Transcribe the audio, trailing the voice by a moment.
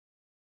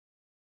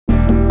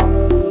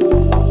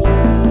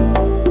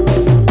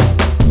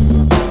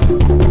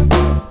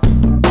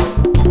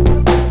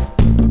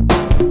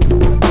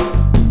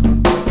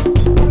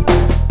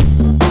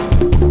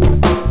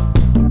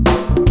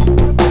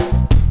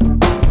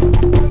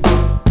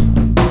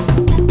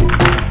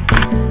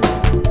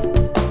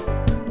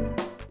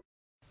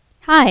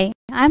Hi,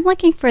 I'm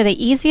looking for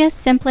the easiest,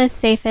 simplest,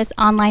 safest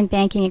online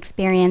banking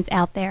experience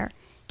out there.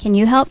 Can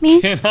you help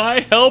me? Can I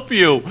help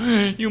you?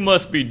 You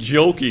must be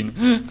joking.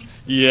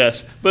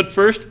 Yes, but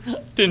first,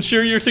 to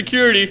ensure your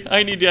security,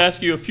 I need to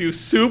ask you a few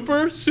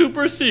super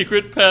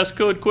secret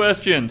passcode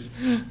questions.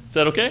 Is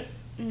that okay?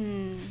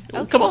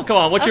 Okay. Come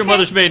on. What's your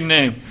mother's maiden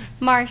name?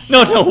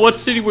 Marshall. No, what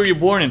city were you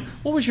born in?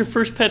 What was your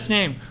first pet's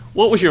name?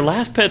 What was your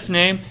last pet's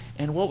name?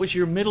 And what was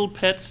your middle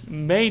pet's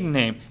maiden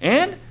name?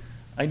 And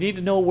I need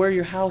to know where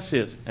your house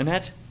is. And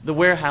that's the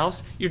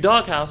warehouse, your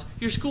doghouse,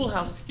 your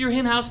schoolhouse, your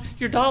hen house,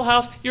 your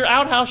dollhouse, your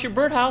outhouse, your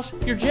birdhouse,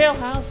 your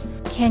jailhouse.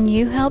 Can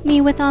you help me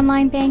with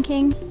online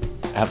banking?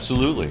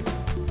 Absolutely.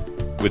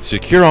 With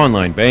secure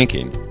online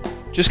banking,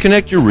 just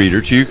connect your reader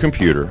to your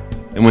computer,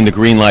 and when the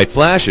green light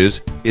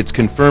flashes, it's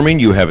confirming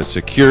you have a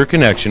secure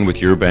connection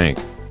with your bank.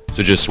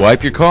 So just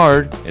swipe your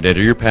card and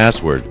enter your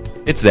password.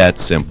 It's that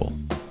simple.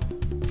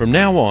 From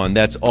now on,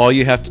 that's all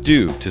you have to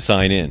do to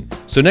sign in.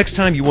 So next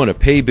time you want to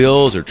pay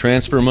bills or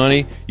transfer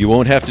money, you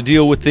won't have to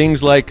deal with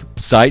things like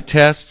site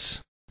tests.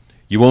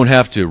 You won't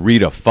have to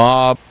read a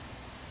fob.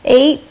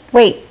 8?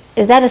 Wait,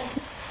 is that a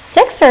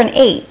 6 or an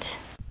 8?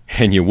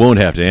 And you won't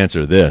have to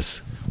answer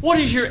this. What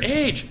is your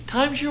age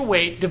times your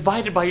weight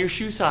divided by your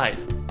shoe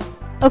size?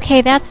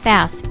 Okay, that's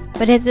fast.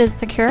 But is it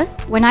secure?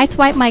 When I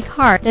swipe my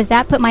card, does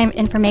that put my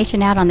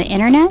information out on the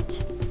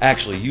internet?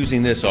 Actually,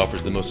 using this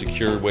offers the most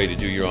secure way to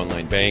do your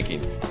online banking,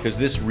 because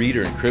this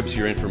reader encrypts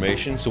your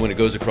information, so when it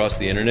goes across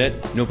the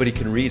internet, nobody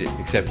can read it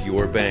except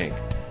your bank.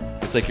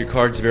 It's like your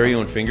card's very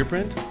own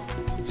fingerprint.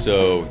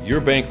 So your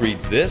bank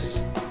reads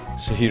this,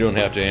 so you don't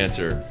have to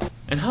answer.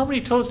 And how many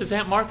toes does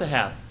Aunt Martha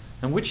have?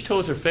 And which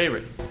toes are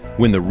favorite?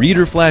 When the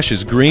reader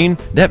flashes green,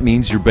 that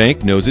means your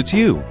bank knows it's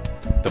you.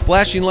 The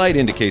flashing light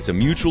indicates a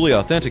mutually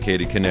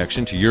authenticated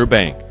connection to your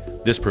bank.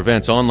 This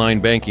prevents online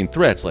banking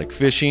threats like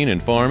phishing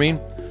and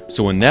pharming.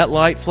 So when that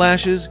light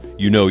flashes,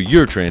 you know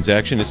your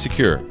transaction is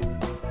secure.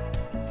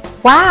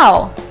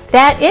 Wow,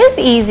 that is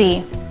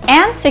easy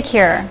and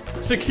secure.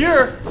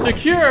 Secure?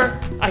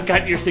 I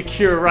got your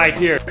secure right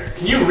here.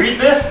 Can you read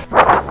this?